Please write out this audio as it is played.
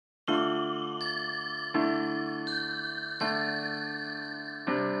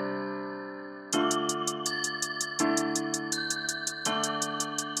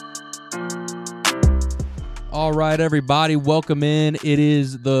All right, everybody, welcome in. It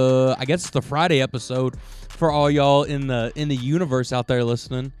is I guess it's the Friday episode for all y'all in the universe out there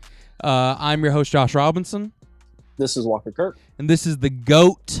listening. I'm your host, Josh Robinson. This is Walker Kirk. And this is the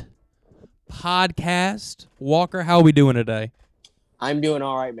GOAT podcast. Walker, how are we doing today? I'm doing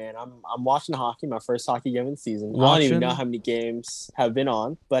all right, man. I'm watching hockey, my first hockey game of the season. I don't even know how many games have been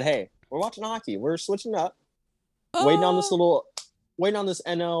on, but hey, we're watching hockey. We're switching up. Waiting on this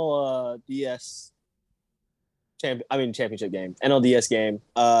NLDS championship game. NLDS game.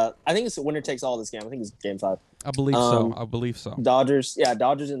 I think it's winner takes all this game. I think it's game 5. I believe so. Dodgers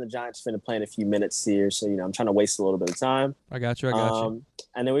and the Giants finna play in a few minutes here, so I'm trying to waste a little bit of time. I got you.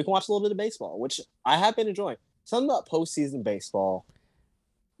 And then we can watch a little bit of baseball, which I have been enjoying. Something about postseason baseball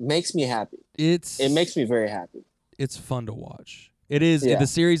makes me happy. It makes me very happy. It's fun to watch. It is. Yeah. The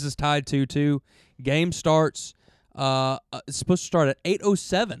series is tied 2-2. Game starts. It's supposed to start at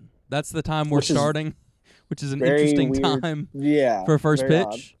 8:07. That's the time we're starting, which is an interesting weird time. Yeah, for first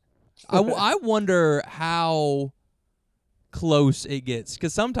pitch. I wonder how close it gets,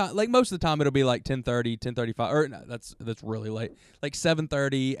 because sometimes, like most of the time, it'll be like 10:30, 10:35, or no, that's really late. Like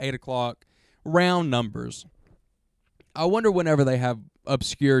 7:30, 8 o'clock, round numbers. I wonder whenever they have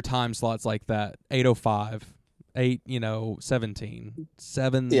obscure time slots like that, 8:05, 8:17,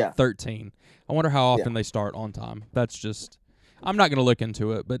 7:13. I wonder how often they start on time. That's just, I'm not gonna look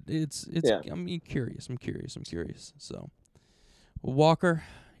into it, but it's. I'm curious. So, Walker,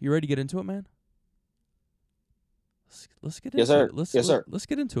 you ready to get into it, man? Let's get into it. Yes, sir. Let's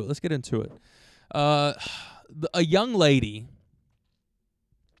get into it. A young lady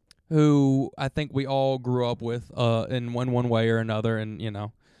who I think we all grew up with in one way or another,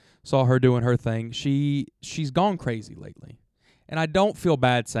 and saw her doing her thing. She's gone crazy lately. And I don't feel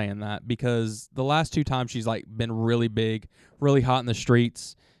bad saying that, because the last 2 times she's been really big, really hot in the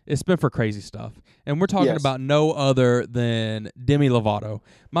streets, it's been for crazy stuff. And we're talking about no other than Demi Lovato.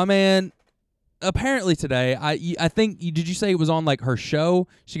 My man, apparently today, I think, did you say it was on her show?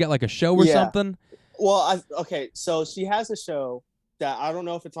 She got a show or something? Well, so she has a show that I don't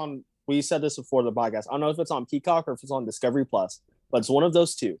know if it's on, we said this before the podcast, I don't know if it's on Peacock or if it's on Discovery Plus, but it's one of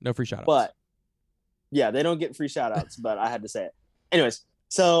those two. No free shout-outs. But, yeah, they don't get free shout-outs, but I had to say it. Anyways,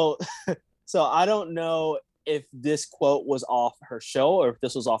 so I don't know if this quote was off her show or if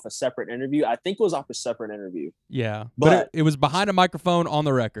this was off a separate interview. I think it was off a separate interview. Yeah, but it was behind a microphone on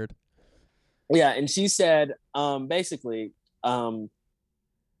the record. Yeah, and she said, basically,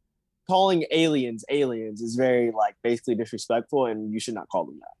 calling aliens is very basically disrespectful, and you should not call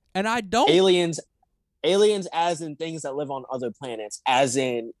them that. And I don't aliens as in things that live on other planets, as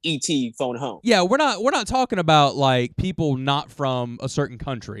in E.T. phone home. Yeah, we're not talking about people not from a certain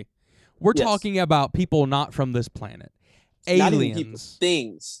country. We're talking about people not from this planet. Aliens. Not even people,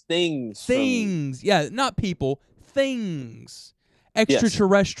 things. Yeah, not people, things.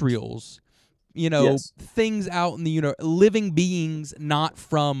 Extraterrestrials. Things out in the universe, living beings not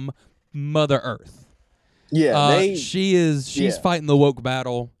from Mother Earth. Yeah, she's fighting the woke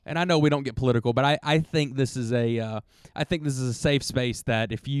battle, and I know we don't get political, but I think this is a safe space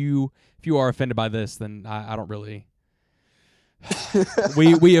that if you are offended by this, then I don't really.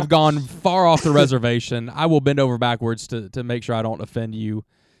 we have gone far off the reservation. I will bend over backwards to make sure I don't offend you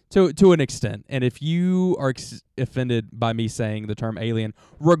to an extent, and if you are offended by me saying the term alien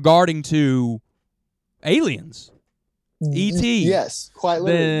regarding to aliens, E.T. Yes, quite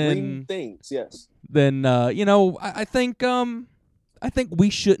literally, green things. Yes. Then I think we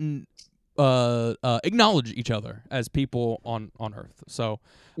shouldn't acknowledge each other as people on Earth. So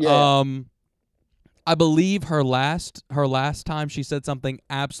I believe her last time she said something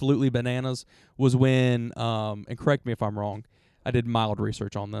absolutely bananas was when and correct me if I'm wrong, I did mild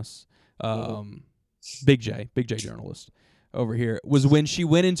research on this. Big J journalist over here, was when she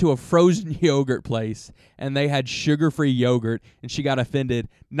went into a frozen yogurt place and they had sugar-free yogurt, and she got offended,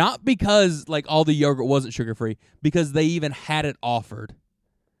 not because all the yogurt wasn't sugar-free, because they even had it offered.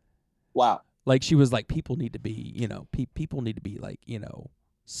 Wow. She was people need to be, people need to be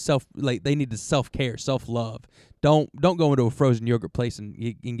they need to self-care, self-love. Don't go into a frozen yogurt place and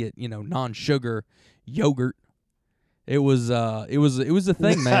you can get, non-sugar yogurt. It was a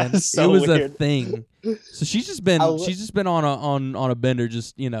thing, man. So it was weird. A thing. So she's just been on a bender,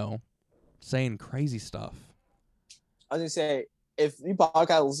 just saying crazy stuff. I was gonna say, if you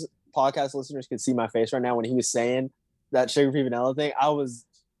podcast listeners could see my face right now when he was saying that sugar-free vanilla thing, I was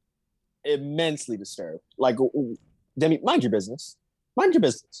immensely disturbed. Demi, mind your business.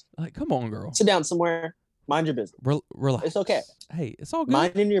 Come on, girl. Sit down somewhere. Mind your business. Relax. It's okay. Hey, it's all good.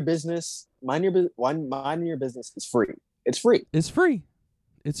 Minding your business is free. It's free. It's free.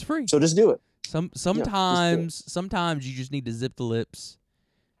 So just do it. Sometimes you just need to zip the lips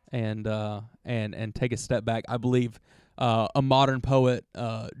and take a step back. I believe a modern poet,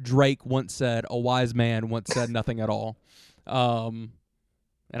 Drake, once said, "A wise man once said nothing at all."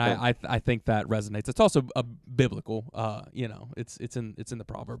 And I think that resonates. It's also a biblical. It's in the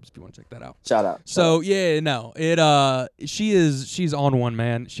Proverbs if you want to check that out. Shout out. She's on one,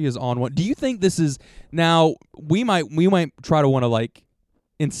 man. She is on one. Do you think this is now? We might try to want to like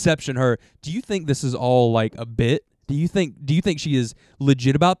inception her. Do you think this is all like a bit? Do you think she is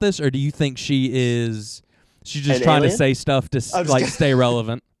legit about this, or do you think she's just trying to say stuff to like stay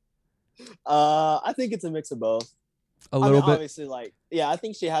relevant? I think it's a mix of both. A little bit. Obviously, I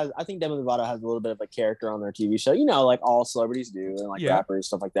think I think Demi Lovato has a little bit of a character on their TV show. Like all celebrities do, and like rappers,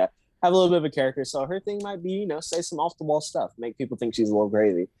 stuff like that, have a little bit of a character. So her thing might be, say some off the wall stuff, make people think she's a little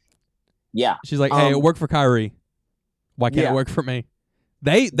crazy. Yeah. She's like, hey, it worked for Kyrie. Why can't it work for me?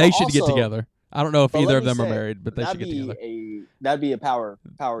 They should get together. I don't know if either of them are married, but they should get together. That'd be a power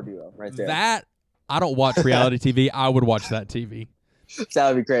duo right there. That I don't watch reality TV. I would watch that TV. That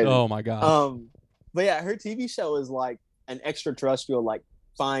would be crazy. Oh my god. But yeah, her TV show is like an extraterrestrial, like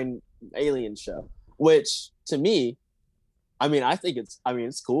fine alien show, which to me, I think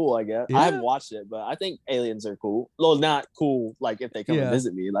it's cool. I guess I haven't watched it, but I think aliens are cool. Well, not cool like if they come and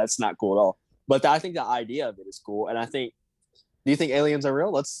visit me. That's not cool at all. But I think the idea of it is cool, and I think. Do you think aliens are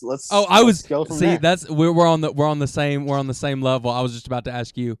real? Let's. Oh, I was go from see. there. That's we're on the same level. I was just about to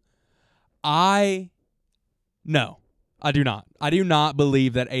ask you. No, I do not. I do not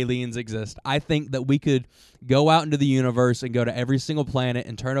believe that aliens exist. I think that we could go out into the universe and go to every single planet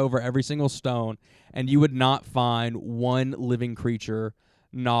and turn over every single stone, and you would not find one living creature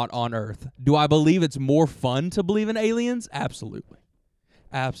not on Earth. Do I believe it's more fun to believe in aliens? Absolutely.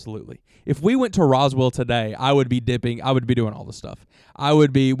 Absolutely. If we went to Roswell today, I would be dipping. I would be doing all the stuff. We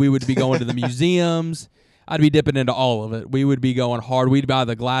would be going to the museums. I'd be dipping into all of it. We would be going hard. We'd buy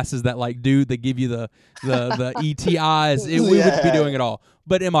the glasses that give you the ET eyes. We would be doing it all.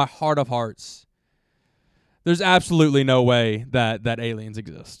 But in my heart of hearts, there's absolutely no way that aliens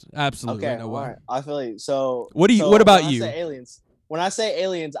exist. Absolutely no way. Right. I feel like so. What about you? When I say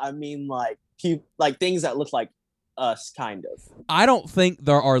aliens, I mean like things that look like us, kind of. I don't think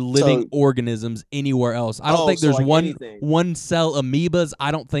there are living organisms anywhere else. I don't think there's one cell amoebas.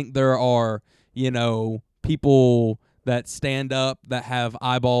 I don't think there are, people that stand up that have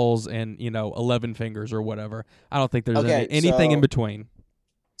eyeballs and, 11 fingers or whatever. I don't think there's anything in between.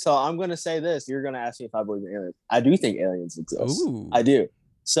 So I'm going to say this. You're going to ask me if I believe in aliens. I do think aliens exist. Ooh. I do.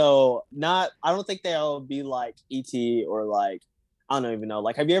 So I don't think they'll be like ET or like, I don't even know.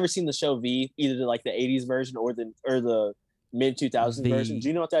 Like, have you ever seen the show V, either the 80s version or the mid 2000s version? Do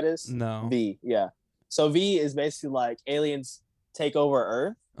you know what that is? No. V, yeah. So V is basically like aliens take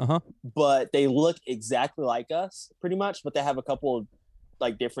over Earth, but they look exactly like us, pretty much. But they have a couple of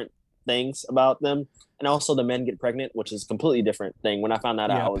like different things about them, and also the men get pregnant, which is a completely different thing. When I found that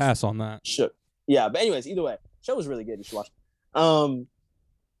out, I was pass on that. Shook. Yeah, but anyways, either way, show was really good. You should watch it.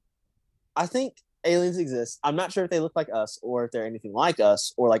 I think aliens exist. I'm not sure if they look like us or if they're anything like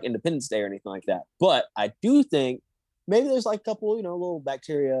us or like Independence Day or anything like that. But I do think maybe there's like a couple, little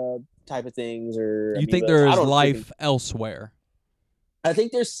bacteria type of things or. You think there is life elsewhere? I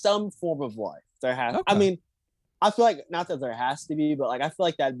think there's some form of life. There has. Okay. I feel like not that there has to be, but like I feel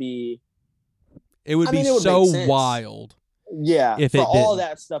like that'd be. It would be so wild. Yeah, if for all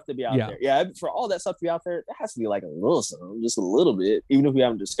that stuff to be out there. Yeah, for all that stuff to be out there, there has to be like a little something, just a little bit, even if we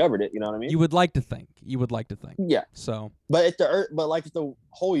haven't discovered it. You know what I mean? You would like to think. Yeah. So, but if the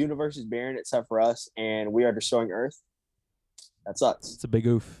whole universe is barren except for us, and we are destroying Earth, that sucks. It's a big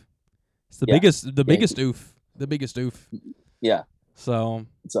oof. It's the biggest oof. The biggest oof. Yeah. So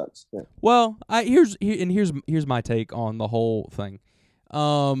it sucks. Yeah. Well, here's my take on the whole thing.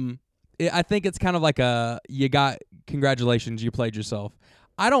 I think it's kind of like congratulations, you played yourself.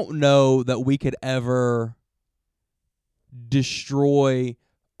 I don't know that we could ever destroy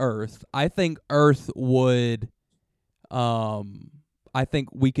Earth. I think Earth would, I think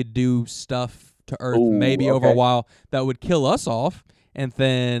we could do stuff to Earth over a while that would kill us off. And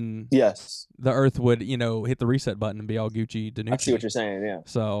then the Earth would, hit the reset button and be all Gucci Danucci. I see what you're saying, yeah.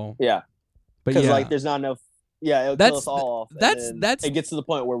 So yeah, but because there's not enough. Yeah, it'll kill us all off. It gets to the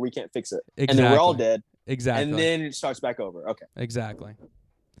point where we can't fix it, and then we're all dead. Exactly, and then it starts back over. Okay, exactly.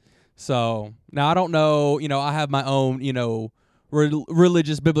 So now I don't know. I have my own,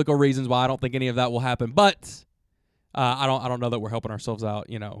 religious biblical reasons why I don't think any of that will happen, but I don't know that we're helping ourselves out,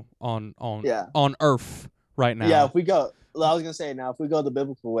 on Earth right now. Yeah, if we go. I was gonna say now if we go the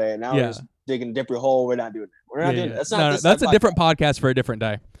biblical way, now we're just digging a deeper hole. We're not doing it. We're not doing it. That's a different podcast for a different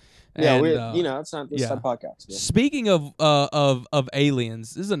day. Yeah, And, it's not this type of podcast. Yeah. Speaking of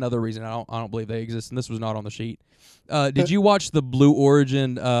aliens, this is another reason I don't believe they exist, and this was not on the sheet. Did you watch the Blue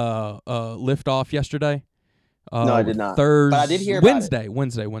Origin liftoff yesterday? No, I did not. Thursday, But I did hear about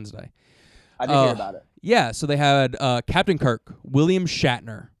Wednesday. I did hear about it. Yeah, so they had Captain Kirk, William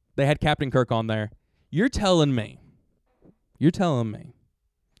Shatner. They had Captain Kirk on there. You're telling me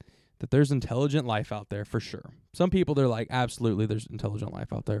that there's intelligent life out there for sure. Some people, they're like, absolutely, there's intelligent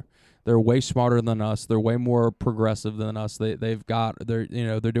life out there. They're way smarter than us. They're way more progressive than us. They're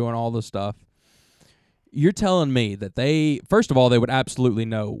doing all this stuff. You're telling me that first of all, they would absolutely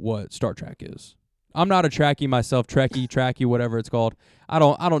know what Star Trek is. I'm not a Trekkie myself, Trekkie, whatever it's called. I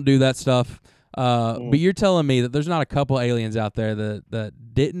don't do that stuff. But you're telling me that there's not a couple aliens out there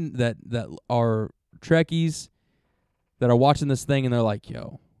that are Trekkies that are watching this thing and they're like,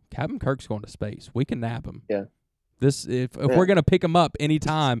 yo, Captain Kirk's going to space. We can nab him. Yeah. If we're gonna pick him up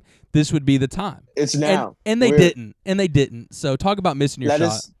anytime, this would be the time. It's now. And they didn't. So talk about missing your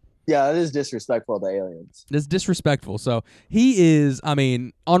shot. That is disrespectful to aliens. It's disrespectful. So he is. I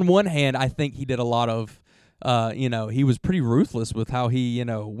mean, on one hand, I think he did a lot of. He was pretty ruthless with how he,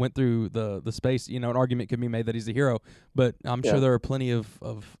 went through the space. An argument could be made that he's a hero, but I'm sure there are plenty of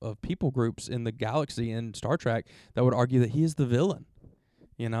people groups in the galaxy in Star Trek that would argue that he is the villain.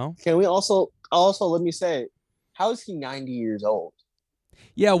 Can we also let me say, how is he 90 years old?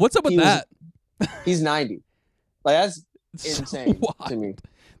 Yeah, what's up with that? He's 90. Like, that's insane to me.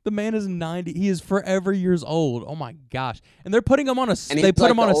 The man is 90. He is forever years old. Oh my gosh! And they're putting him on a. They put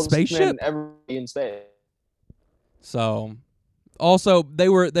him on a spaceship. Ever in space. So, also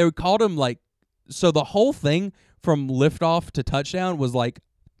they called him like. So the whole thing from liftoff to touchdown was like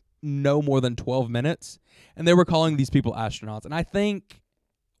no more than 12 minutes, and they were calling these people astronauts. And I think.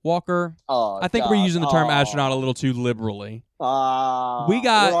 Walker, I think we're using the term astronaut a little too liberally. What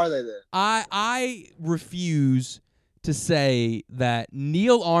are they then? I refuse to say that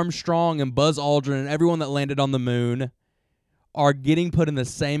Neil Armstrong and Buzz Aldrin and everyone that landed on the moon are getting put in the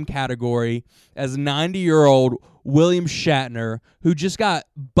same category as 90-year-old William Shatner, who just got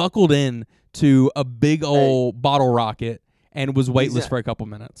buckled in to a big old bottle rocket and was weightless for a couple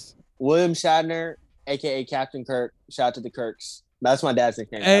minutes. William Shatner, a.k.a. Captain Kirk. Shout out to the Kirks. That's my dad's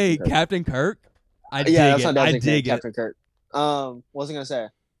nickname. Hey, Captain Kirk. I dig it. Captain Kirk. What was I gonna say?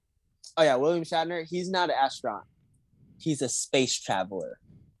 Oh yeah, William Shatner. He's not an astronaut. He's a space traveler.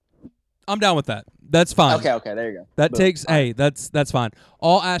 I'm down with that. That's fine. Okay. There you go. That takes. Hey, that's fine.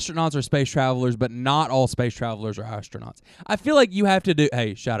 All astronauts are space travelers, but not all space travelers are astronauts. I feel like you have to do.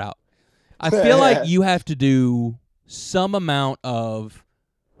 Hey, shout out. I feel like you have to do some amount of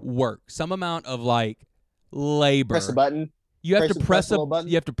work, some amount of like labor. Press a button. You have to press a button.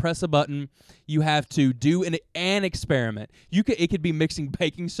 You have to press a button. You have to do an experiment. It could be mixing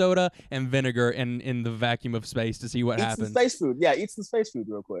baking soda and vinegar in the vacuum of space to see what happens. Eat some space food. Yeah, eat some space food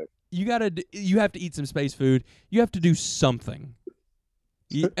real quick. You have to eat some space food. You have to do something.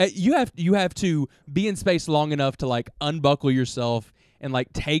 You have to be in space long enough to like unbuckle yourself and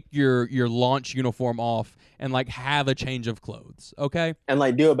like take your launch uniform off and like have a change of clothes. Okay. And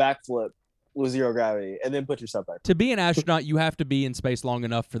like do a backflip with zero gravity, and then put yourself back. To be an astronaut, you have to be in space long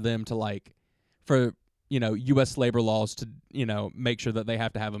enough for them to for U.S. labor laws to make sure that they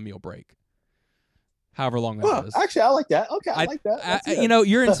have to have a meal break. However long that is. Actually, I like that. Okay, I like that.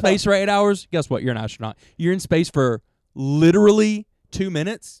 You're in space for 8 hours. Guess what? You're an astronaut. You're in space for literally 2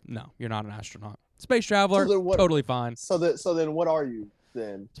 minutes. No, you're not an astronaut. Space traveler, totally fine. So then, what are you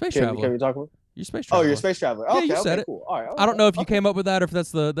then? Space traveler. Can we talk about? You're a space traveler. Oh, you're a space traveler. Yeah, okay, you said it. Cool. All right. I don't know if you came up with that or if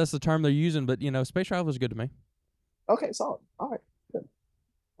that's the term they're using, but space traveler is good to me. Okay, solid. All right, good.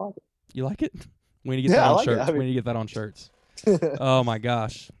 You like it? We need to get that on shirts. We need to get that on shirts. Oh my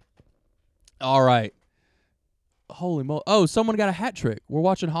gosh. All right. Holy moly! Oh, someone got a hat trick. We're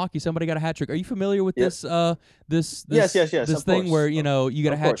watching hockey. Somebody got a hat trick. Are you familiar with this? This thing where you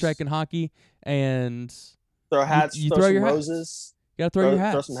get a hat trick in hockey and throw hats. You throw throw some your roses. You gotta throw your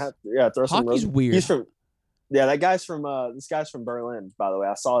hats. Throw some hats. Yeah, throw some Hockey's roses. weird. He's from. Yeah, that guy's from. This guy's from Berlin, by the way.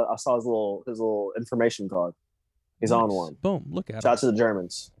 I saw his little information card. He's on one. Boom! Look at him. Shout out to the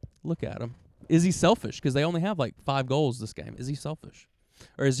Germans. Look at him. Is he selfish? Because they only have like 5 goals this game. Is he selfish,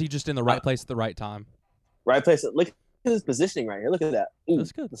 or is he just in the right place at the right time? Right place. Look at his positioning right here. Look at that. Ooh,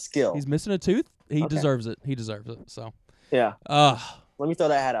 that's good. The skill. He's missing a tooth. He deserves it. He deserves it. So. Yeah. Let me throw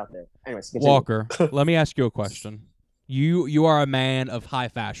that hat out there. Anyways, continue. Walker, let me ask you a question. You are a man of high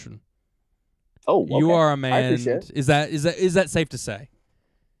fashion. Oh, okay. You are a man. I appreciate it. Is that safe to say?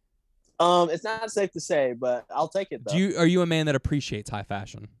 It's not safe to say, but I'll take it though. Are you a man that appreciates high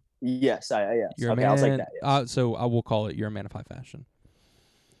fashion? Yes, yes. You're okay, a man, I'll take that. Yes. So I will call it. You're a man of high fashion.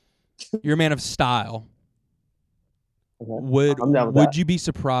 You're a man of style. Okay. I'm down with that. Would you be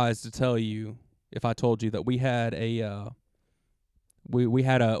surprised to tell you if I told you that we had a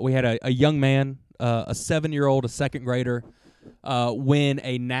a young man, a 7-year-old, a second grader, win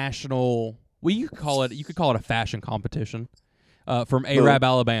a national. Well, you could call it a fashion competition, from Arab,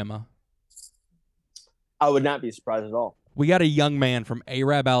 Alabama. I would not be surprised at all. We got a young man from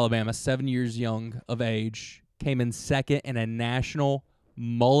Arab, Alabama, 7 years young of age, came in second in a national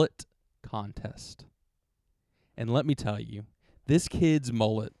mullet contest. And let me tell you, this kid's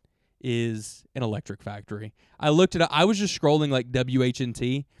mullet is an electric factory. I looked it up. I was just scrolling like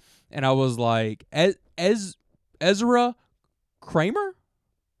WHNT, and I was like, Ezra Kramer?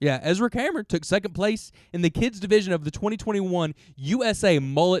 Yeah, Ezra Kramer took second place in the kids division of the 2021 USA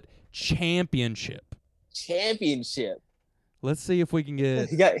Mullet Championship. Let's see if we can get.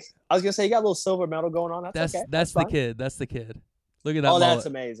 I was gonna say he got a little silver medal going on. That's okay. That's the kid. That's the kid. Look at that. Oh, mullet. That's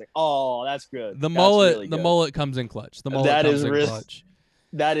amazing. Oh, that's good. The that's mullet. Really the good. mullet comes in clutch. The mullet that comes is in really, clutch.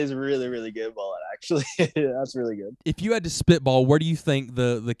 That is really, really good mullet. Actually, that's really good. If you had to spitball, where do you think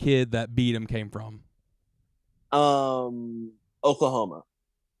the kid that beat him came from? Oklahoma.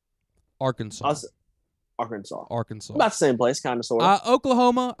 Arkansas. Arkansas. About the same place, kind of, sort of.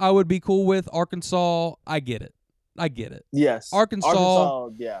 Oklahoma, I would be cool with. Arkansas, I get it. Yes. Arkansas,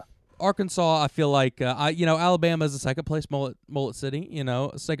 yeah. Arkansas, I feel like Alabama is a second place mullet city.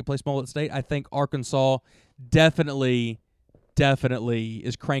 Second place mullet state. I think Arkansas definitely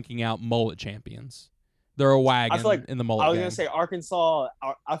is cranking out mullet champions. They're a wagon in the mullet. I was game. Gonna say Arkansas.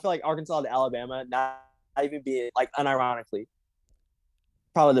 I feel like Arkansas and Alabama, not even being like unironically,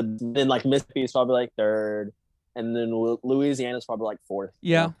 probably then like Mississippi is probably like third, and then Louisiana's probably like fourth.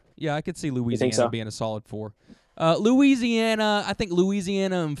 Yeah, I could see Louisiana being a solid 4. Louisiana, I think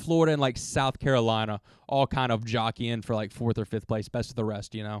Louisiana and Florida and like South Carolina all kind of jockeying for like 4th or 5th place, best of the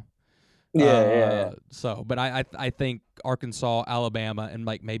rest, Yeah. So, but I think Arkansas, Alabama, and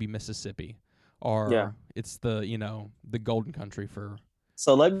like maybe Mississippi are it's the the golden country for.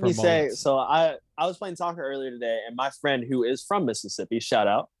 So let me say, mullets. so I was playing soccer earlier today, and my friend who is from Mississippi, shout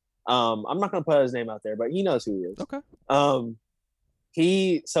out. I'm not gonna put his name out there, but he knows who he is. Okay.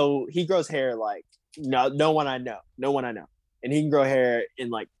 He grows hair like no one I know, and he can grow hair in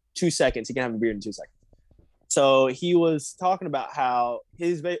like 2 seconds. He can have a beard in 2 seconds. So he was talking about how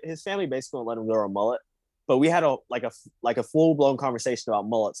his family basically won't let him grow a mullet, but we had a full blown conversation about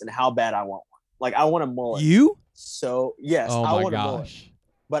mullets and how bad I want one. Like I want a mullet. You? So yes, oh I my want a mullet.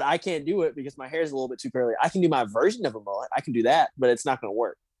 But I can't do it because my hair is a little bit too curly. I can do my version of a mullet. I can do that, but it's not going to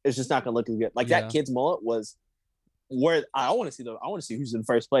work. It's just not going to look as good. Like that kid's mullet was where I want to see who's in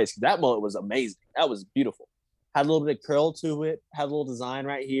first place. That mullet was amazing. That was beautiful. Had a little bit of curl to it. Had a little design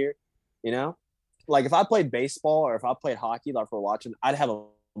right here. Like if I played baseball or if I played hockey, like we're watching, I'd have a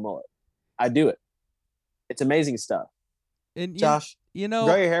mullet. I'd do it. It's amazing stuff. And Josh, grow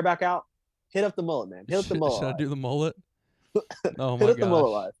your hair back out. Hit up the mullet, man. Hit up the mullet. Should I do the mullet? Oh my Hit up gosh. the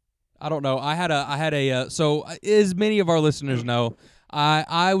mullet live. I don't know. I had a so as many of our listeners know,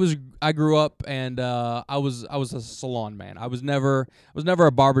 I grew up and I was a salon man. I was never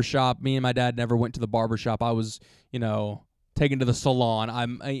a barbershop. Me and my dad never went to the barbershop. I was, taken to the salon.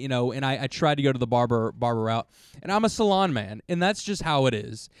 I tried to go to the barber route, and I'm a salon man, and that's just how it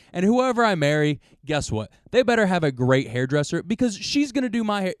is. And whoever I marry, guess what? They better have a great hairdresser because she's gonna do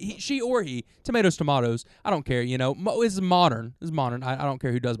my hair. She or he, tomatoes. I don't care. It's modern. I don't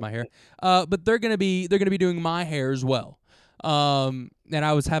care who does my hair. But they're gonna be doing my hair as well. And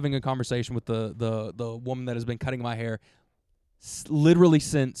I was having a conversation with the woman that has been cutting my hair literally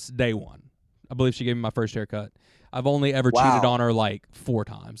since day one. I believe she gave me my first haircut. I've only ever cheated on her like 4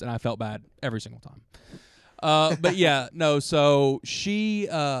 times, and I felt bad every single time. But yeah, no. So we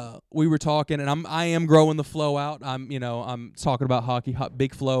were talking, and I am growing the flow out. I'm talking about hockey,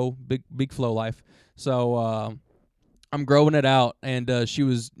 big flow life. So I'm growing it out, and she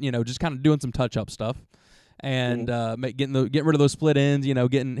was just kind of doing some touch up stuff, and getting rid of those split ends,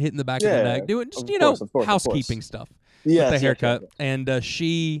 hitting the back of the neck, doing just housekeeping stuff with the haircut. And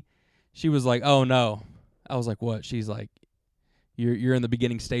she was like, "Oh no." I was like, "What?" She's like, "You're in the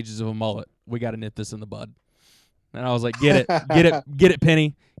beginning stages of a mullet. We got to nip this in the bud." And I was like, "Get it,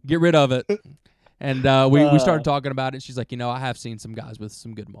 Penny. Get rid of it." And we started talking about it. She's like, "I have seen some guys with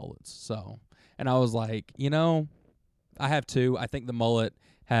some good mullets." So, and I was like, I have too. I think the mullet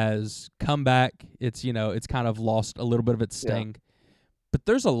has come back. It's it's kind of lost a little bit of its sting, but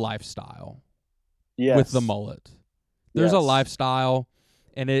there's a lifestyle with the mullet. There's a lifestyle,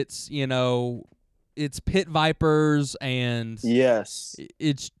 and it's it's pit vipers and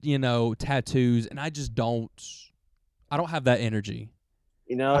it's tattoos, and I don't have that energy.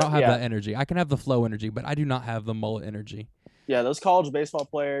 You know, I don't have that energy. I can have the flow energy, but I do not have the mullet energy. Yeah, those college baseball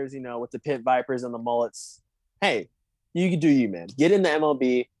players, with the Pit Vipers and the Mullets. Hey, you can do you, man. Get in the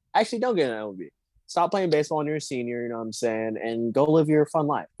MLB. Actually, don't get in the MLB. Stop playing baseball when you're a senior, you know what I'm saying, and go live your fun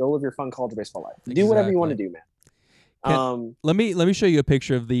life. Go live your fun college baseball life. Do whatever you want to do, man. Let me show you a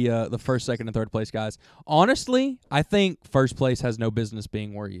picture of the first, second, and third place guys. Honestly, I think first place has no business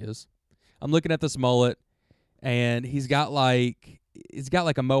being where he is. I'm looking at this mullet, and he's got like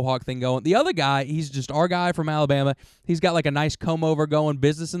a mohawk thing going. The other guy, he's just our guy from Alabama. He's got like a nice comb over going,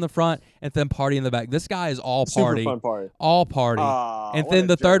 business in the front, and then party in the back. This guy is all party. Super fun party. All party. And then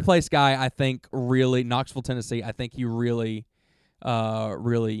the third place guy, I think, really, Knoxville, Tennessee, I think he really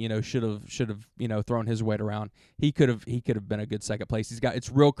should have thrown his weight around. He could have been a good second place.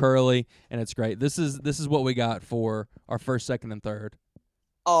 It's real curly and it's great. This is what we got for our first, second, and third.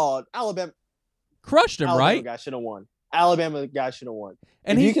 Oh, Alabama crushed him, right? Alabama guy should have won.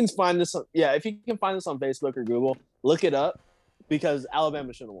 And if you can find this on Facebook or Google, look it up because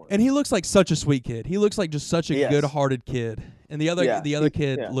Alabama should have won. And he looks like such a sweet kid. He looks like just such a good-hearted kid. And the other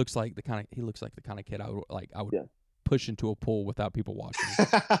kid looks like the kind of kid I would push into a pool without people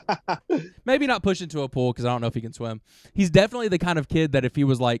watching. Maybe not push into a pool because I don't know if he can swim. He's definitely the kind of kid that if he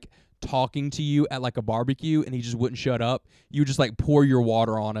was like talking to you at like a barbecue and he just wouldn't shut up, you just like pour your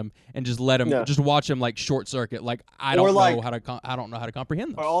water on him and just let him just watch him like short circuit. Like I don't know how to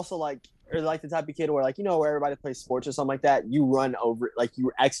comprehend this. Or also like the type of kid where like where everybody plays sports or something like that, you run over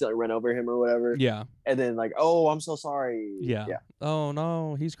you accidentally run over him or whatever. Yeah. And then like, oh, I'm so sorry. Yeah. Oh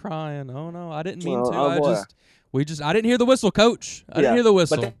no, he's crying. Oh no, I didn't mean to. I didn't hear the whistle, coach. I didn't hear the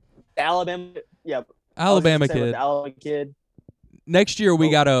whistle. But the Alabama kid. Alabama kid. Next year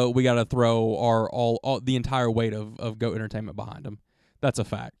we gotta throw all the entire weight of GOAT Entertainment behind him. That's a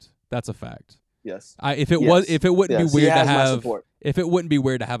fact. Yes. If it wouldn't be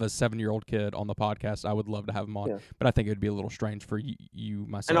weird to have a 7-year-old kid on the podcast, I would love to have him on. Yeah. But I think it would be a little strange for you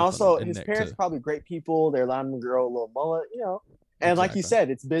myself. And also and his Nick parents are probably great people. They're allowing him to grow a little mullet, And like you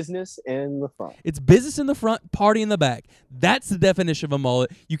said, it's business in the front. It's business in the front, party in the back. That's the definition of a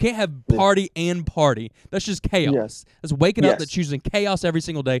mullet. You can't have party and party. That's just chaos. Yes. That's waking up, that's choosing chaos every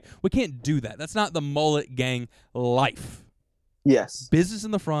single day. We can't do that. That's not the mullet gang life. Yes. Business in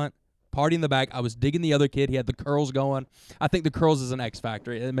the front, party in the back. I was digging the other kid. He had the curls going. I think the curls is an X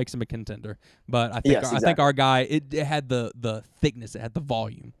factor. It makes him a contender. But I think our guy, it had the thickness. It had the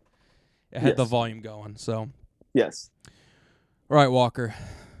volume. It had the volume going. So. Yes. All right, Walker.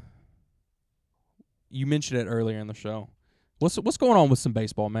 You mentioned it earlier in the show. What's going on with some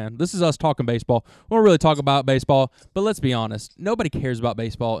baseball, man? This is us talking baseball. We don't really talk about baseball, but let's be honest. Nobody cares about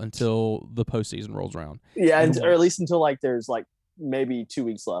baseball until the postseason rolls around. Yeah, or at least until like there's like maybe 2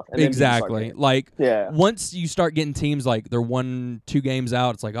 weeks left. And exactly. Once you start getting teams like they're 1-2 games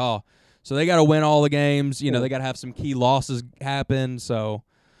out, it's like, oh, so they got to win all the games. They got to have some key losses happen. So.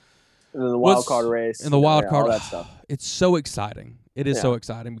 And the wild card race. And the wild card. All that stuff. It's so exciting. It is so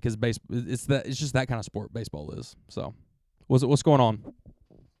exciting because it's just that kind of sport baseball is. So, what's going on?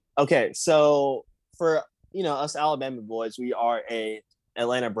 Okay, so for us Alabama boys, we are a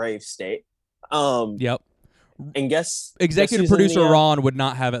Atlanta Braves state. Yep. And guess executive producer Ron would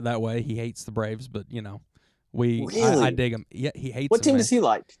not have it that way. He hates the Braves, but Really? I dig him. Yeah, he hates. What team does he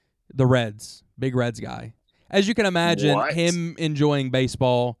like? The Reds. Big Reds guy. As you can imagine, him enjoying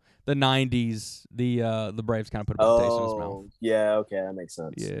baseball. The 90s, the Braves kind of put a bad taste in his mouth. Yeah, okay, that makes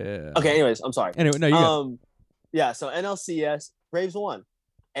sense. Yeah. Okay, anyways, I'm sorry. Anyway, no, you go. Yeah, so NLCS, Braves won.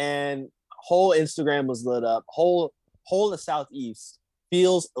 And whole Instagram was lit up. Whole of the Southeast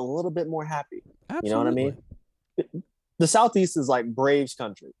feels a little bit more happy. Absolutely. You know what I mean? The Southeast is like Braves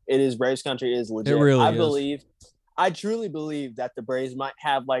country. It is Braves country. It is legit. It really is. I truly believe that the Braves might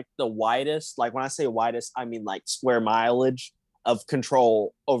have like the widest, like when I say widest, I mean like square mileage of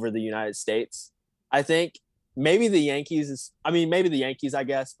control over the United States. I think maybe the Yankees, I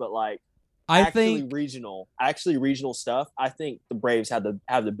guess, but like regional stuff. I think the Braves have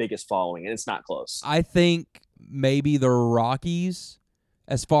the biggest following, and it's not close. I think maybe the Rockies,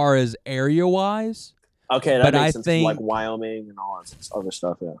 as far as area wise. Okay, that makes sense. Like Wyoming and all that other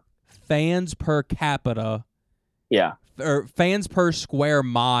stuff. Yeah. Fans per capita. Yeah. Or fans per square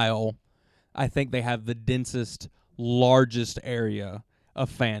mile. I think they have the densest, largest area of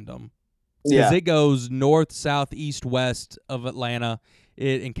fandom. Because it goes north, south, east, west of Atlanta.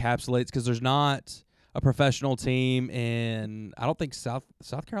 It encapsulates because there's not a professional team in, I don't think South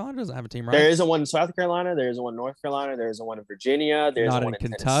Carolina doesn't have a team, right? There isn't one in South Carolina. There isn't one in North Carolina. There isn't one in Virginia. There's not one in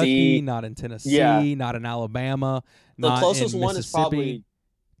Kentucky. Kentucky, not in Tennessee, not in Alabama. The closest one is probably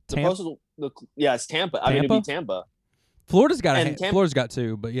Tampa. It's Tampa. I mean, it'd be Tampa. Florida's got And Florida's got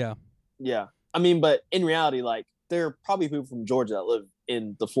 2, but yeah. Yeah. I mean, but in reality, like, there are probably people from Georgia that live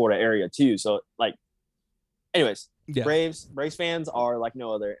in the Florida area too. So, like, anyways, Yeah. Braves fans are like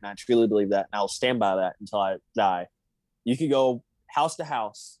no other, and I truly believe that, and I'll stand by that until I die. You could go house to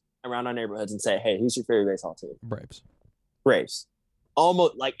house around our neighborhoods and say, "Hey, who's your favorite baseball team?" Braves.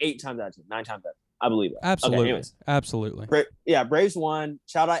 Almost like 8 times out of 10, 9 times out of 10. I believe that. Absolutely. Okay, anyways. Absolutely. Braves won.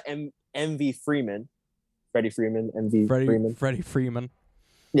 Shout out MV Freeman. Freddie Freeman. Freeman. Freddie Freeman.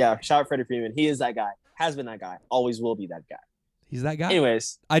 Yeah, shout out Freddie Freeman. He is that guy. Has been that guy. Always will be that guy. He's that guy.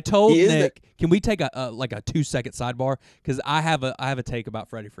 Anyways, I told Nick, can we take a 2-second sidebar? Because I have a take about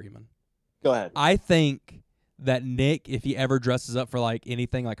Freddie Freeman. Go ahead. I think that Nick, if he ever dresses up for like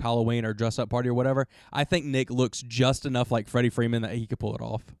anything like Halloween or dress up party or whatever, I think Nick looks just enough like Freddie Freeman that he could pull it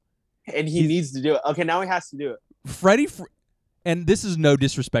off. And he needs to do it. Okay, now he has to do it. And this is no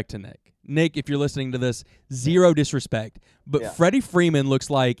disrespect to Nick. Nick, if you're listening to this, zero disrespect. But Freddie Freeman looks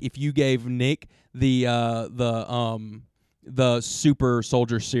like if you gave Nick the super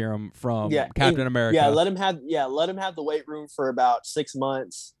soldier serum from Captain America. Yeah, let him have the weight room for about 6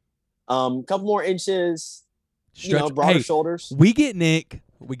 months. Couple more inches. Broader shoulders. We get Nick.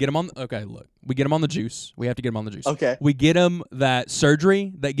 We get him on. Okay, look. We get him on the juice. We have to get him on the juice. Okay. We get him that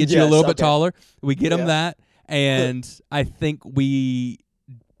surgery that gets you a little bit taller. We get him that, and I think we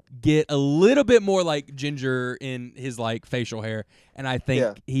get a little bit more like ginger in his like facial hair, and I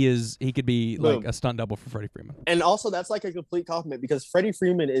think he could be like a stunt double for Freddie Freeman. And also, that's like a complete compliment because Freddie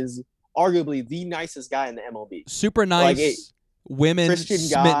Freeman is arguably the nicest guy in the MLB. Super nice. Like women Christian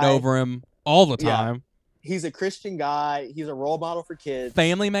smitten guy. over him all the time. Yeah. He's a Christian guy. He's a role model for kids.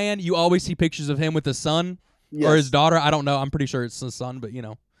 Family man. You always see pictures of him with his son or his daughter. I don't know. I'm pretty sure it's his son, but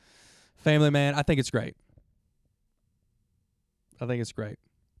family man. I think it's great.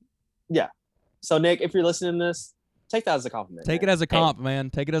 Yeah. So Nick, if you're listening to this, take that as a compliment. Take it as a man.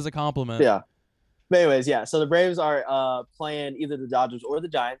 Take it as a compliment. Yeah. But anyways, so the Braves are playing either the Dodgers or the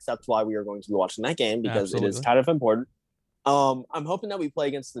Giants. That's why we are going to be watching that game because it is kind of important. I'm hoping that we play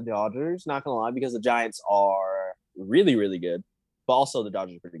against the Dodgers, not gonna lie, because the Giants are really, really good, but also the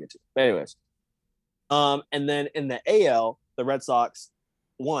Dodgers are pretty good too. But anyways, and then in the AL, the Red Sox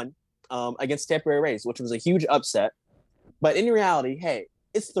won against Tampa Bay Rays, which was a huge upset. But in reality, hey,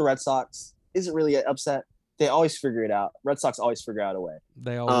 it's the Red Sox. Is it really an upset? They always figure it out. Red Sox always figure out a way.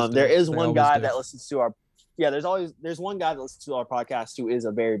 They always. There is one guy that listens to our. Yeah, there's one guy that listens to our podcast who is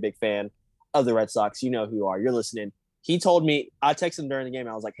a very big fan of the Red Sox. You know who you are. You're listening. He told me, I texted him during the game.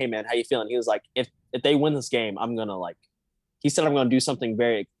 I was like, "Hey man, how you feeling?" He was like, "If they win this game, I'm gonna like." He said, "I'm gonna do something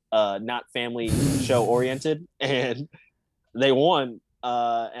very not family show oriented," and they won.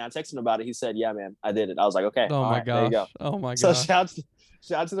 And I texted him about it. He said, "Yeah, man, I did it." I was like, "Okay, oh my gosh, there you go. Oh my god!" So shout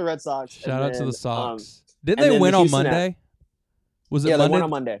out to the Red Sox. Shout out to the Sox. Didn't they win on Monday? Was it Monday? Yeah, they won on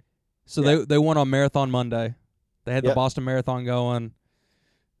Monday. So they won on Marathon Monday. They had the Boston Marathon going.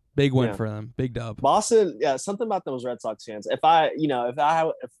 Big win for them. Big dub. Boston, something about those Red Sox fans. If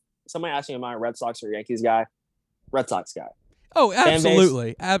somebody asks me, am I a Red Sox or Yankees guy? Red Sox guy. Oh,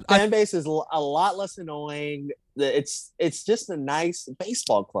 absolutely. Fan base is a lot less annoying. It's just a nice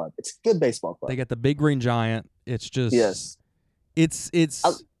baseball club. It's a good baseball club. They got the big green giant. It's just I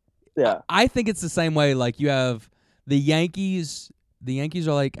think it's the same way. Like you have the Yankees. The Yankees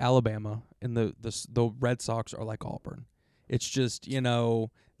are like Alabama, and the Red Sox are like Auburn. It's just the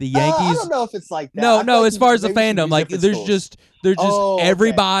Yankees. I don't know if it's like that. No. As far as the fandom, like there's just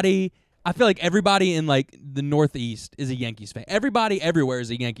everybody. Okay. I feel like everybody in like the Northeast is a Yankees fan. Everybody everywhere is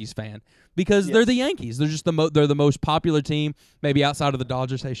a Yankees fan because they're the Yankees. They're just they're the most popular team, maybe outside of the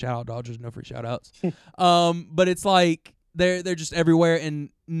Dodgers. Hey, shout out Dodgers, no free shout outs. But it's like they're just everywhere, and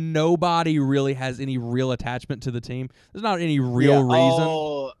nobody really has any real attachment to the team. There's not any real reason.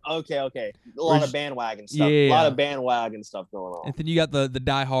 Oh, okay. A lot of bandwagon stuff. A lot of bandwagon stuff going on. And then you got the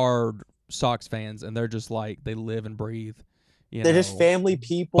diehard Sox fans, and they're just like they live and breathe. They're just family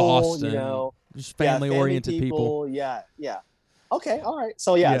people, Boston, just family-oriented people. Yeah. Okay, all right.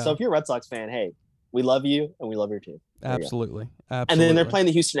 So so if you're a Red Sox fan, hey, we love you and we love your team. Absolutely. And then they're playing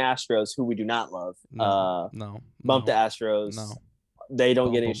the Houston Astros, who we do not love. No. Bump the Astros. No. They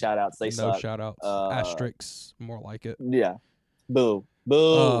don't get any shout-outs. They suck. No shout-outs. Asterisks, more like it. Yeah. Boo.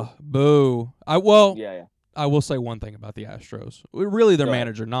 Boo. I will say one thing about the Astros. Really, their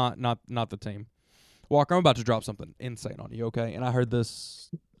manager, not the team. Walker, I'm about to drop something insane on you, okay? And I heard this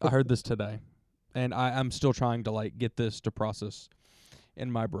today. And I'm still trying to like get this to process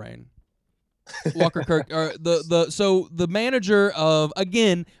in my brain. Walker Kirk, the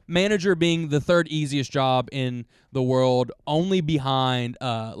manager being the third easiest job in the world, only behind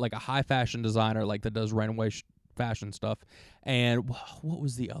like a high fashion designer like that does runway fashion stuff. And what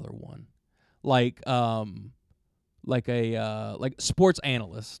was the other one? Like sports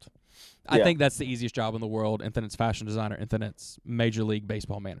analyst. I think that's the easiest job in the world, and then it's fashion designer, and then it's Major League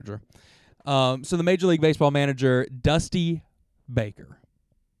Baseball manager. So the Major League Baseball manager, Dusty Baker.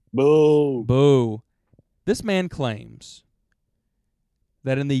 Boo. Boo. This man claims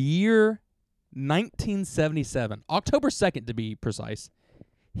that in the year 1977, October 2nd to be precise,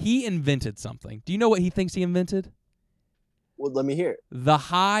 he invented something. Do you know what he thinks he invented? Well, let me hear it. The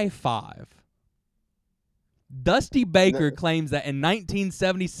high five. Dusty Baker claims that in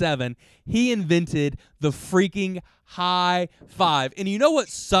 1977, he invented the freaking high five. And you know what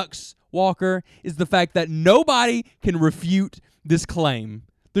sucks, Walker, is the fact that nobody can refute this claim.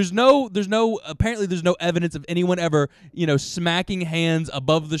 Apparently there's no evidence of anyone ever, smacking hands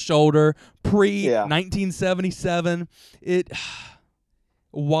above the shoulder pre-1977.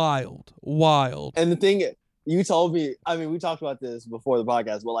 Wild. And the thing you told me, I mean, we talked about this before the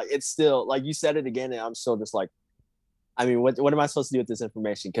podcast, but it's still you said it again, and I'm still just what am I supposed to do with this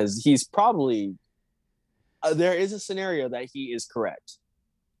information? Because he's probably there is a scenario that he is correct.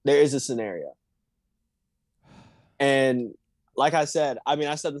 There is a scenario, and like I said, I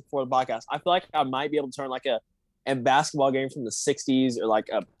said this before the podcast. I feel like I might be able to turn a basketball game from the 60s or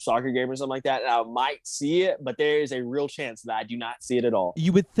a soccer game or something like that, and I might see it, but there is a real chance that I do not see it at all.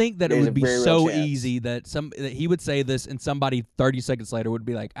 You would think that it would be so easy that he would say this and somebody 30 seconds later would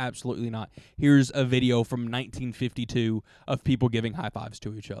be like, absolutely not. Here's a video from 1952 of people giving high fives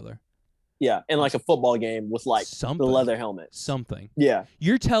to each other. Yeah, and a football game with the leather helmet. Something. Yeah.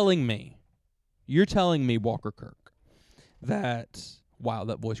 You're telling me, Walker Kirk, that... Wow,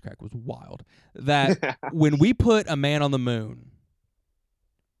 that voice crack was wild. That when we put a man on the moon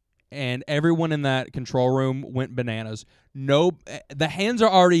and everyone in that control room went bananas, the hands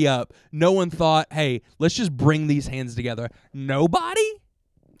are already up. No one thought, hey, let's just bring these hands together. Nobody?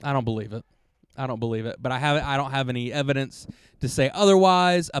 I don't believe it. But I don't have any evidence to say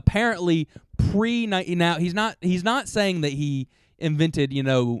otherwise. Apparently, now he's not saying that he invented,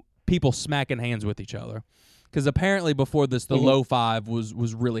 people smacking hands with each other. Because apparently before this, the low five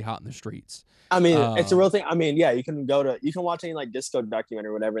was really hot in the streets. It's a real thing. Yeah, you can watch any disco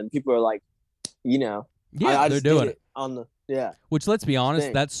documentary or whatever, and people are like, yeah, they're doing it. Which, let's be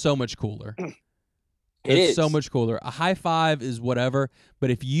honest, that's so much cooler. It's so much cooler. A high five is whatever, but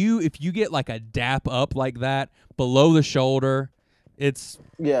if you get a dap up like that below the shoulder, I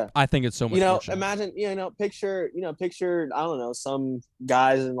think it's so much more chill. Imagine, picture, I don't know, some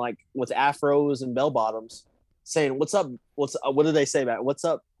guys in with afros and bell bottoms saying, "What's up? What do they say about what's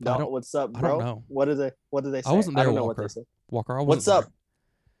up? What's up, bro? I don't know. What do they say? I wasn't there, I don't know Walker. what they say. Walker, I what's wasn't up? there.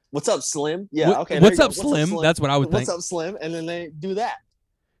 What's up, Slim? Yeah, okay. What's up, Slim? That's what I would think. What's up, Slim? And then they do that.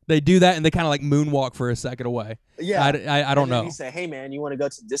 They do that, and they kind of moonwalk for a second away. Yeah, I don't know. You say, "Hey, man, you want to go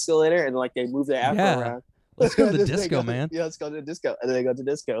to the disco later?" And they move their afro around. Let's go to the disco, man. Yeah, let's go to the disco. And then they go to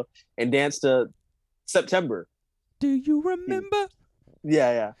disco and dance to September. Do you remember?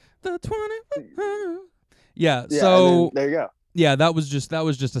 Yeah. The 20. Yeah, Yeah, so there you go. Yeah, that was just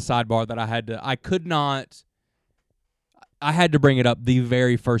a sidebar that I had to bring it up the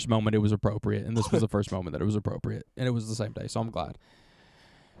very first moment it was appropriate, and this was the first moment that it was appropriate, and it was the same day, so I'm glad.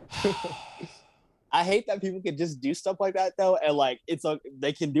 I hate that people can just do stuff like that though, and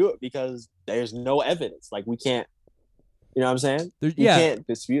they can do it because there's no evidence. We can't, you know what I'm saying? You can't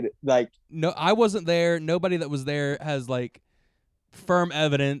dispute it. No, I wasn't there. Nobody that was there has firm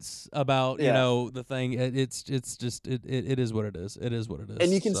evidence about the thing. It is what it is. It is what it is.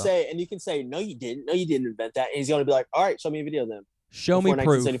 And you can say no, you didn't invent that. And he's gonna be like, all right, show me a video then. Show me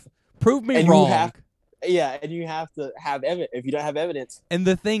proof. Prove me wrong. And you have to have evidence. If you don't have evidence, and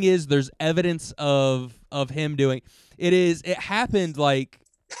the thing is, there's evidence of him doing it. It happened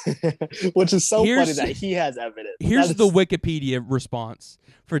which is so funny that he has evidence. Here's the Wikipedia response.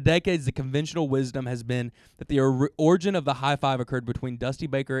 For decades, the conventional wisdom has been that the origin of the high five occurred between Dusty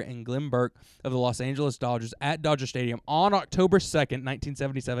Baker and Glenn Burke of the Los Angeles Dodgers at Dodger Stadium on October 2nd,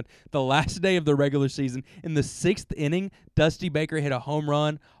 1977, the last day of the regular season. In the 6th inning, Dusty Baker hit a home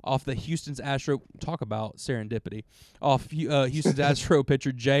run off the Houston's Astro. Talk about serendipity. Off Houston's Astro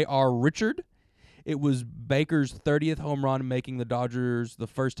pitcher J.R. Richard. It was Baker's 30th home run, making the Dodgers the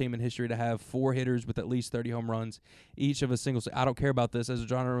first team in history to have 4 hitters with at least 30 home runs, each of a single. I don't care about this, as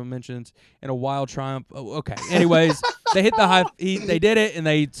John mentions, in a wild triumph. Oh, okay. Anyways, they hit the high. They did it, and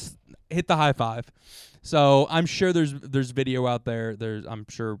they hit the high five. So I'm sure there's video out there. I'm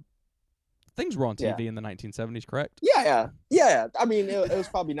sure things were on TV in the 1970s, correct? Yeah. It was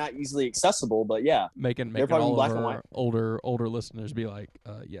probably not easily accessible, but yeah. Making all of our older listeners be like,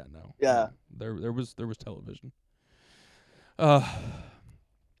 no. Yeah. There was television.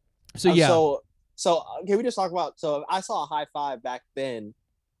 So yeah, So can we just talk about? So if I saw a high five back then,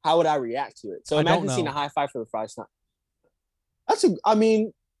 how would I react to it? So I don't imagine seeing know. a high five for the first time. I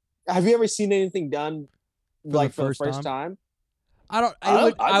mean, have you ever seen anything done For the like for the first first time. time? I don't. It I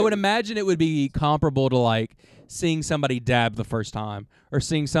would. don't. I I would didn't. imagine it would be comparable to like seeing somebody dab the first time, or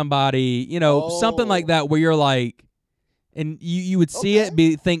seeing somebody, something like Oh, that, where you're like, and you would see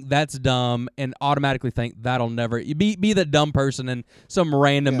okay. it, think that's dumb, and automatically think that'll never you be the dumb person in some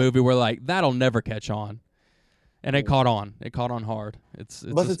random Yeah. movie where like that'll never catch on, and it Mm. caught on. It caught on hard. It's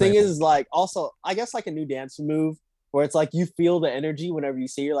But a the thing staple. is, like, also, I guess like a new dance move where it's like you feel the energy whenever you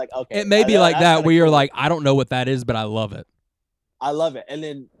see. You're like, okay, It may be like that's that kind where of you're cool. like, I don't know what that is, but I love it. I love it. And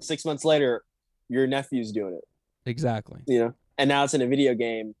then 6 months later, your nephew's doing it. Exactly. And now it's in a video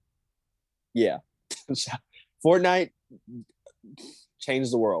game. Yeah, Fortnite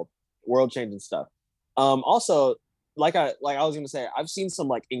changed the world changing stuff. Also, like I was gonna say, I've seen some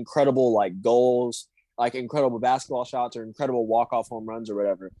like incredible like goals, like incredible basketball shots or incredible walk off home runs or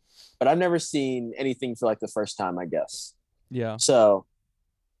whatever, but I've never seen anything for like the first time, I guess. Yeah. So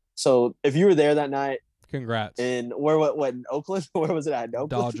if you were there that night Congrats. in what in Oakland, where was it at? In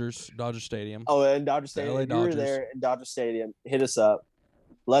Oakland? Dodger Stadium. Oh, in Dodger The Stadium. LA If you were Dodgers. there in Dodger Stadium, hit us up.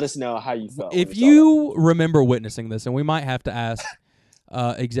 Let us know how you felt when If you saw that. you remember witnessing this, and we might have to ask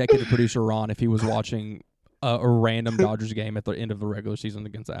executive producer Ron if he was watching a random Dodgers game at the end of the regular season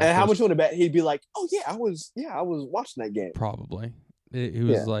against the Astros. And how much you want to bet? He'd be like, "Oh yeah, I was watching that game." Probably. He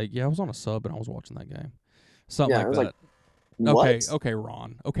was like, yeah, I was on a sub and I was watching that game. Something Yeah, like I that. was like, what? Okay,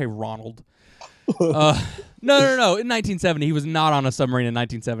 Ron. Okay, Ronald. No. In 1970, he was not on a submarine in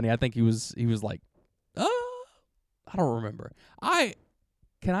 1970. I think he was like, I don't remember.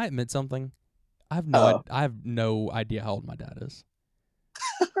 Can I admit something? I have no idea how old my dad is.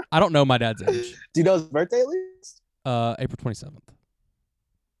 I don't know my dad's age. Do you know his birthday at least? April 27th.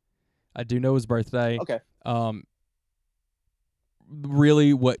 I do know his birthday. Okay.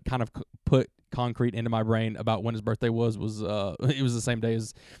 Really, what kind of put concrete into my brain about when his birthday was it was the same day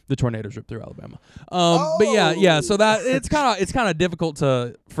as the tornadoes ripped through Alabama. But yeah. So that it's kind of difficult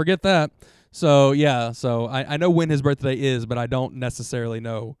to forget that. So yeah. So I know when his birthday is, but I don't necessarily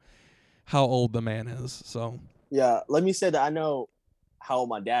know how old the man is. So yeah, let me say that I know how old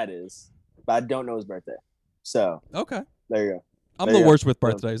my dad is, but I don't know his birthday. So okay, there you go. I'm the worst with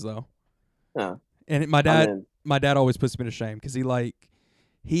birthdays though. Yeah. And my dad always puts me to shame because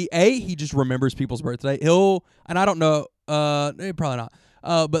he just remembers people's birthday. And I don't know, probably not.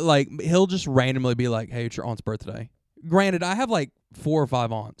 But like he'll just randomly be like, "Hey, it's your aunt's birthday." Granted, I have like 4 or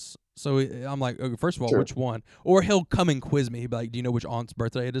 5 aunts, so I'm like, okay, first of all, which one? Or he'll come and quiz me. He'll be like, "Do you know which aunt's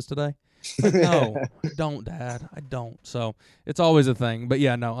birthday it is today?" Like, no, I don't, Dad. I don't. So it's always a thing. But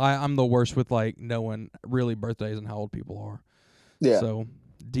yeah, no, I'm the worst with like knowing really birthdays and how old people are. Yeah. So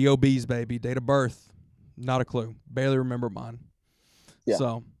DOBs, baby, date of birth, not a clue. Barely remember mine. Yeah.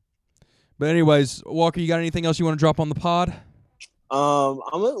 So, but anyways, Walker, you got anything else you want to drop on the pod? I'm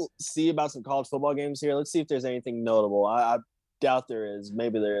gonna see about some college football games here. Let's see if there's anything notable. I doubt there is.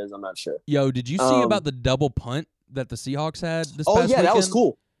 Maybe there is. I'm not sure. Yo, did you see about the double punt that the Seahawks had this past weekend? That was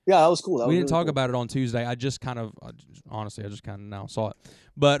cool. Yeah, that was cool. We didn't talk about it on Tuesday. I just kind of now saw it.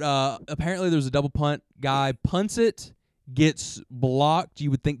 But apparently there's a double punt. Guy punts it, gets blocked. You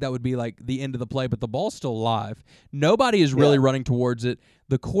would think that would be like the end of the play, but the ball's still live. Nobody is really running towards it.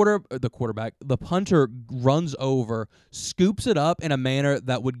 The quarterback, the punter runs over, scoops it up in a manner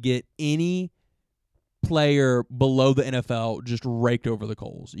that would get any player below the NFL just raked over the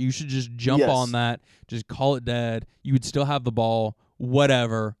coals. You should just jump on that, just call it dead. You would still have the ball,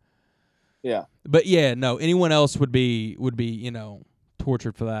 whatever. Yeah. But yeah, no, anyone else would be,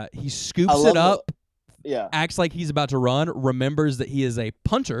 tortured for that. He scoops it up, acts like he's about to run, remembers that he is a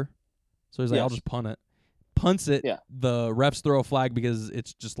punter, so he's like, I'll just punt it. Punts it. Yeah. The refs throw a flag because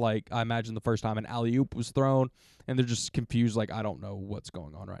it's just like, I imagine the first time an alley-oop was thrown, and they're just confused, like, I don't know what's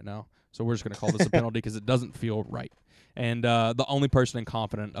going on right now. So we're just going to call this a penalty because it doesn't feel right. And the only person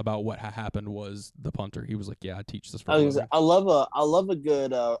confident about what happened was the punter. He was like, "Yeah, I teach this for a living." I love a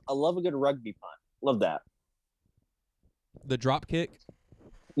good rugby punt. Love that. The drop kick.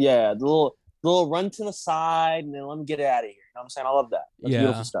 Yeah, the little run to the side and then let me get it out of here. You know what I'm saying? I love that. That's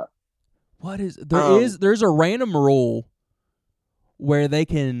beautiful stuff. What is there's a random rule where they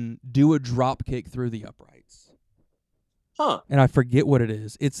can do a drop kick through the uprights. Huh. And I forget what it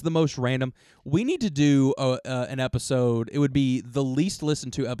is. It's the most random. We need to do an episode. It would be the least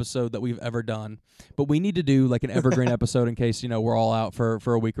listened to episode that we've ever done. But we need to do like an evergreen episode in case, we're all out for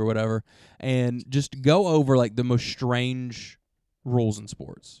a week or whatever. And just go over like the most strange rules in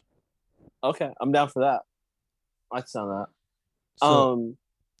sports. Okay. I'm down for that. I sound that. So,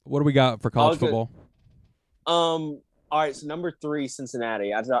 what do we got for college football? All right, so number 3,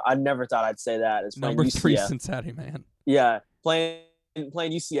 Cincinnati. I never thought I'd say that. It's playing Number UCF. 3, Cincinnati, man. Yeah, playing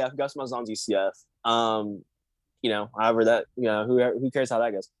UCF. Gus Malzahn's UCF. However that, who cares how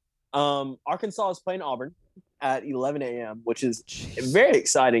that goes. Arkansas is playing Auburn at 11 a.m., which is very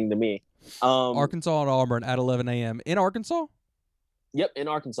exciting to me. Arkansas and Auburn at 11 a.m. in Arkansas? Yep, in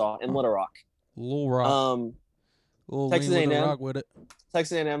Arkansas, in Little Rock. Little Rock. Texas A&M. Rock with it.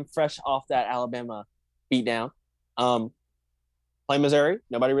 Texas A&M, fresh off that Alabama beatdown. Play Missouri.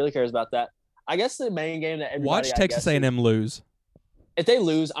 Nobody really cares about that. I guess the main game that everybody watch Texas A&M lose. If they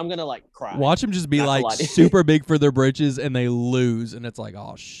lose, I'm gonna cry. Watch them just be super big for their britches, and they lose, and it's like,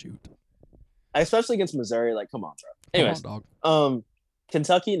 oh shoot. Especially against Missouri, come on, bro. Anyways, come on, dog.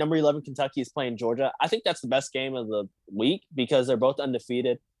 Kentucky, number 11, Kentucky is playing Georgia. I think that's the best game of the week because they're both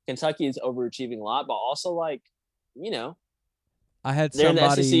undefeated. Kentucky is overachieving a lot, but also I had they're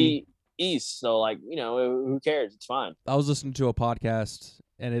somebody in the SEC East, so who cares? It's fine. I was listening to a podcast,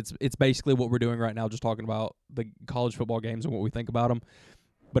 and it's basically what we're doing right now, just talking about the college football games and what we think about them.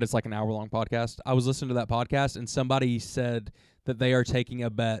 But it's like an hour-long podcast. I was listening to that podcast, and somebody said that they are taking a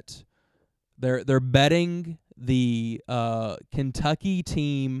bet. They're betting the Kentucky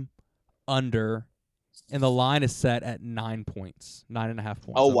team under, and the line is set at 9 points, 9.5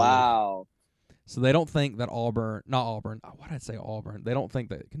 points. Oh, wow. So they don't think that Auburn. Why did I say Auburn? They don't think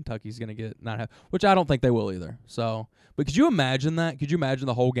that Kentucky's going to get 9.5, which I don't think they will either. So, but could you imagine that? Could you imagine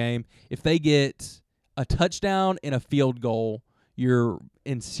the whole game? If they get a touchdown and a field goal, you're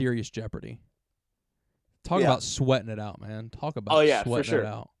in serious jeopardy. Talk about sweating it out, man. Talk about sweating for sure. it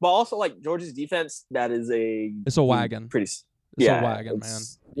out. But also, Georgia's defense, it's a wagon. It's a wagon, man.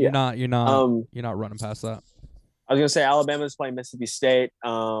 You're not running past that. I was gonna say Alabama's playing Mississippi State.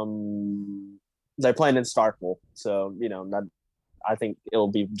 They're playing in Starkville, so I think it'll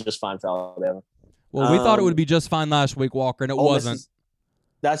be just fine for Alabama. Well, we thought it would be just fine last week, Walker, and it wasn't.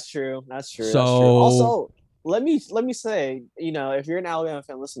 That's true. So, that's true. Also, let me say, if you're an Alabama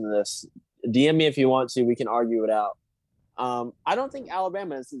fan, listen to this. DM me if you want to. We can argue it out. I don't think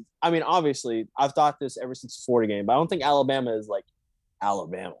Alabama is. I mean, obviously, I've thought this ever since the Florida game, but I don't think Alabama is like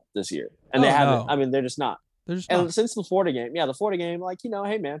Alabama this year, and they haven't. No. I mean, they're just not. Since the Florida game,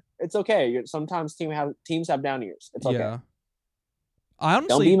 hey man, it's okay. Sometimes teams have down years. It's okay. Yeah. I honestly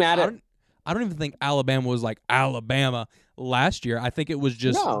don't be mad at. I don't even think Alabama was like Alabama last year. I think it was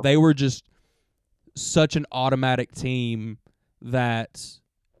just they were just such an automatic team that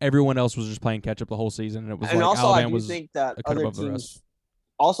everyone else was just playing catch up the whole season, and it was and also, Alabama was think that other teams.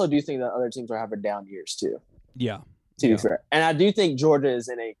 Also, do think that other teams are having down years too. Yeah. To be fair. And I do think Georgia is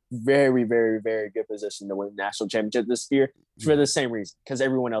in a very, very, very good position to win the national championship this year for the same reason, because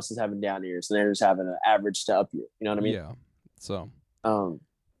everyone else is having down years and they're just having an average to up year. You know what I mean? Yeah. So.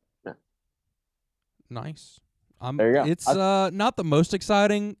 Nice. There you go. It's not the most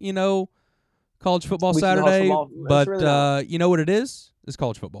exciting, college football Saturday, but really you know what it is? It's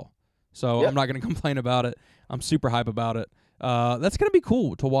college football. So I'm not going to complain about it. I'm super hype about it. That's going to be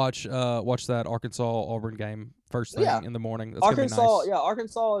cool to watch that Arkansas-Auburn game first thing in the morning. That's Arkansas, gonna be nice.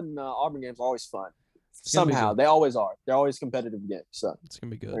 Arkansas and Auburn games are always fun. Somehow. They always are. They're always competitive games. So it's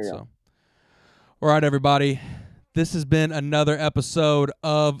going to be good. So, all right, everybody. This has been another episode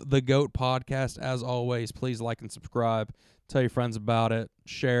of the GOAT Podcast. As always, please like and subscribe. Tell your friends about it.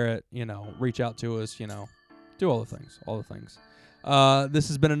 Share it. Reach out to us. Do all the things. This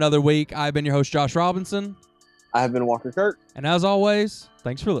has been another week. I've been your host, Josh Robinson. I have been Walker Kirk. And as always,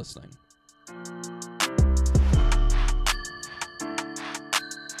 thanks for listening.